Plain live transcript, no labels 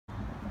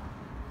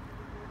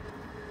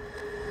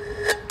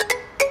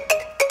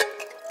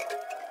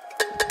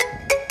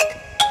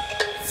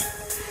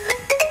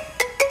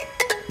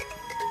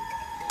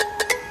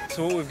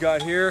So what we've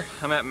got here,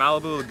 I'm at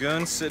Malibu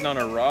Lagoon sitting on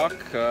a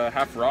rock,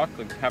 half rock,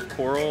 like half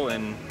coral,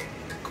 and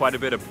quite a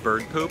bit of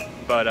bird poop,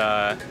 but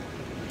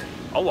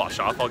I'll wash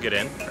off, I'll get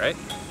in, right?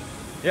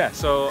 Yeah,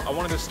 so I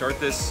wanted to start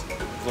this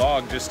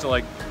vlog just to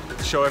like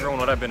show everyone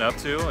what I've been up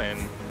to,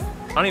 and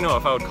I don't even know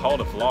if I would call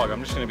it a vlog.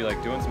 I'm just gonna be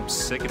like doing some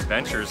sick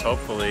adventures,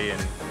 hopefully,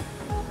 and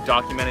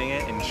documenting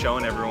it and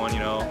showing everyone, you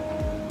know,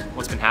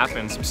 what's been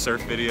happening, some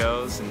surf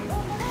videos, and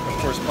of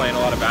course playing a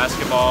lot of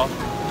basketball.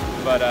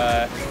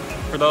 But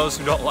for those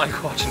who don't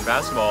like watching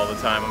basketball all the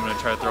time, I'm gonna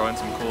try to throw in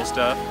some cool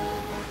stuff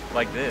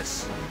like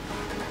this.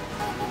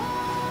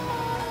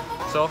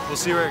 So we'll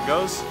see where it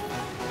goes.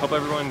 Hope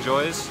everyone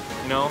enjoys.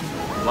 You know,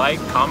 like,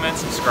 comment,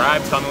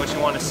 subscribe, tell me what you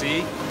want to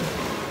see.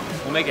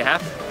 We'll make it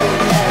happen.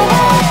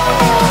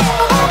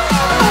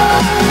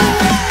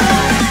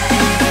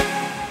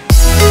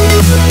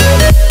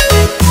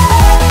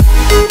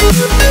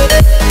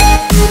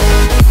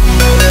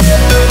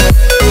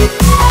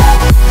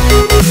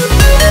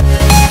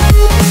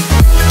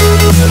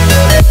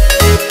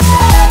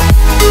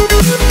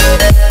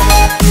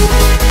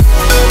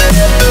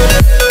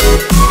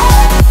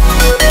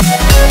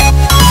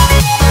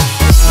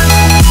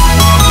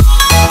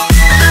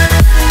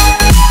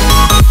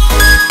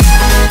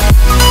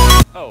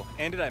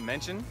 And did I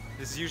mention,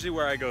 this is usually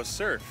where I go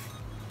surf.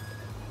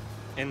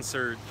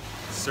 Insert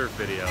surf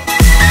video.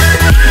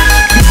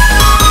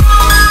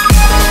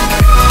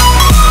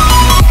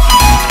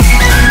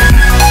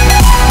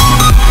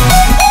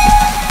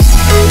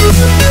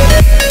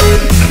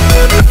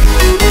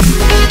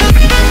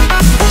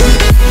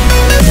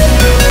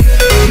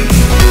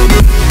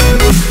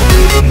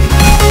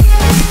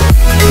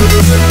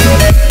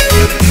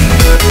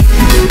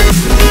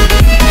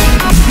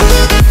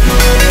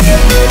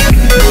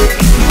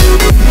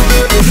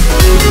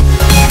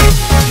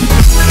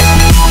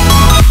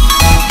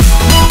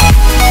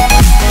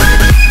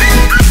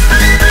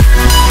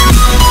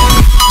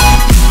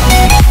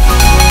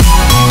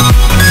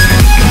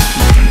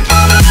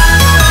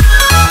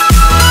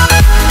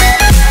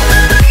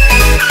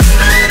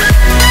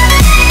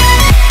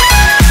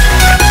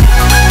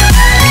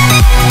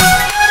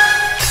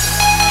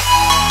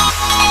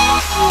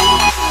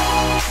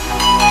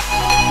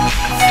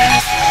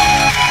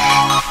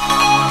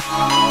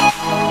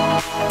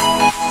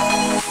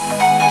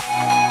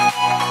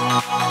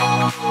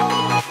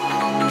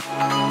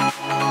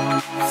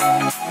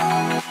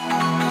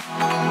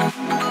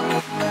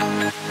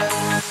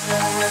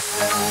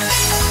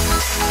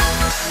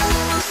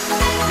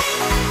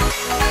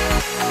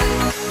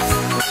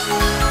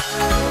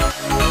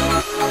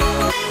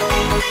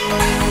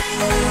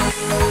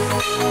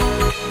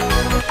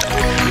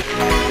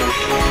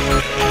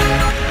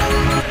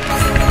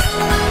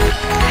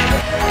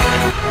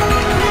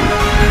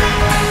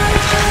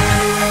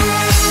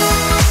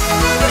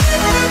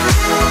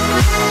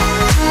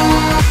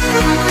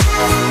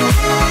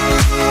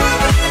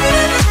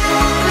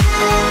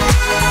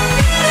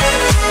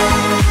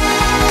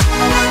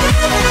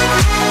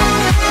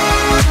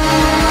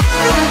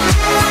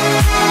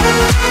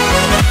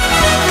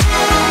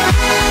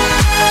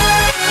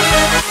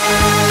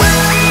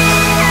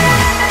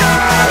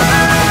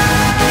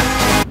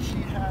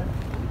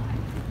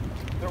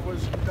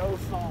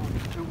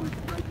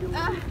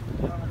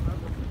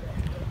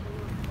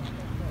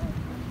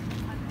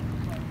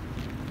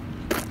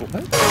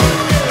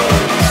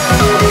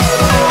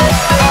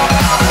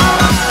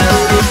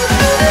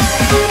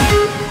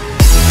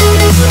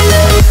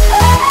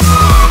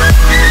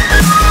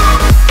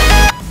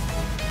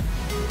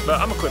 But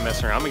I'm gonna quit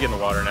messing around. I'm gonna get in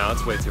the water now.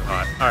 It's way too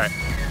hot. All right,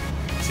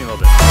 see you in a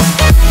little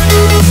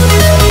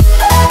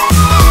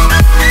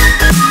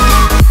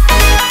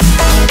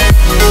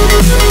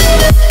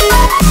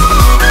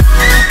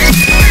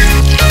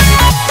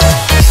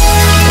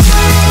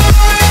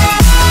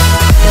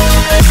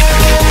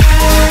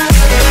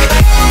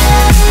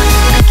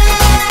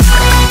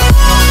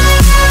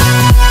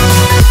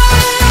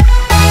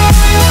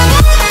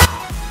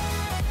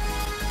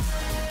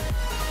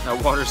That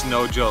water's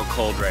no joke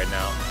cold right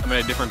now. I'm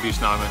at a different beach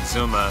now. I'm in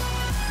Zuma,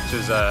 which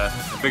is a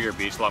bigger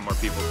beach. A lot more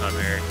people come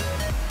here.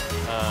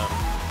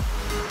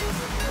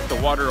 The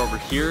water over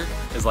here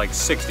is like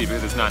 60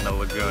 because it's not in the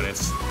lagoon.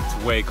 It's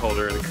way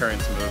colder. The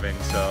current's moving,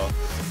 so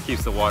it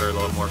keeps the water a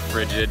little more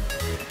frigid.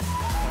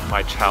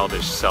 My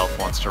childish self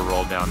wants to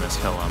roll down this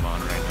hill I'm on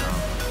right now.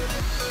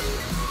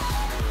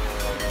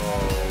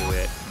 Oh,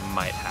 it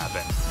might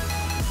happen.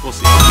 We'll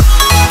see.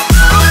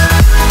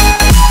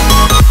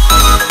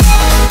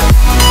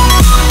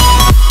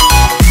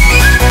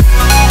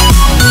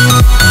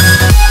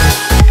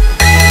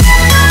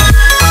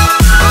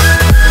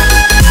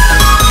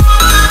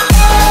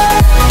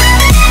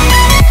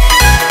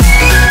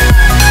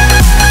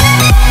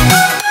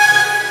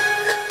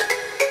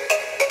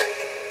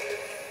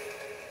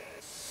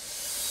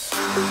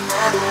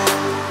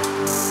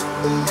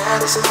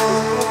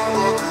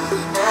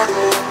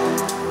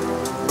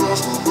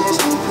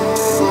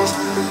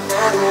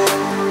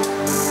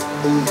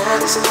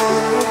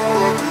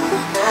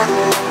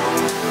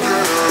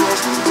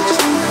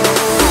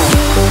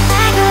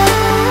 Yeah.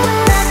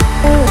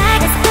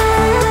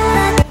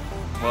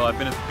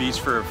 been at the beach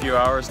for a few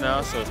hours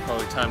now, so it's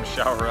probably time to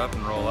shower up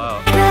and roll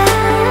out.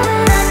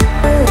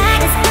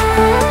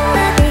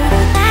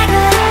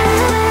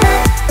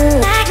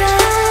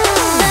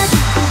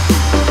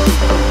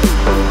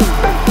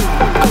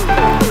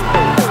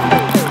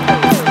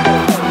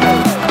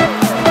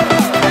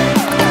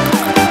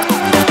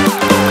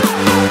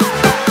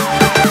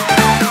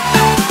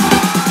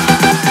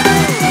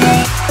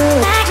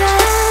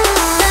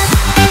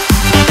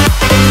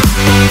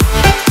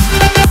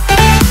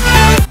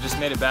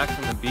 Made it back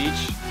from the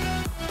beach.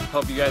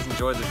 Hope you guys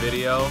enjoyed the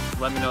video.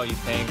 Let me know what you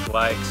think.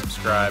 Like,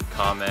 subscribe,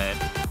 comment,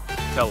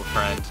 tell a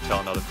friend,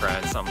 tell another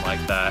friend, something like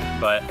that.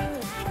 But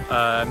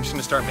I'm just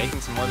gonna start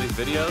making some more of these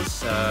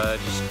videos.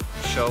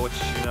 Just show what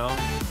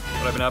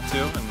what I've been up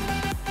to, and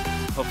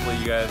hopefully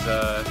you guys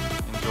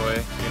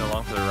enjoy being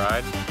along for the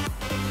ride.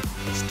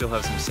 I still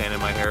have some sand in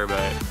my hair,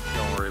 but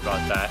don't worry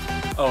about that.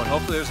 Oh, and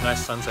hopefully there's a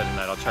nice sunset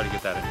tonight. I'll try to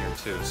get that in here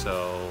too.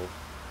 So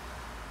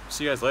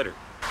see you guys later.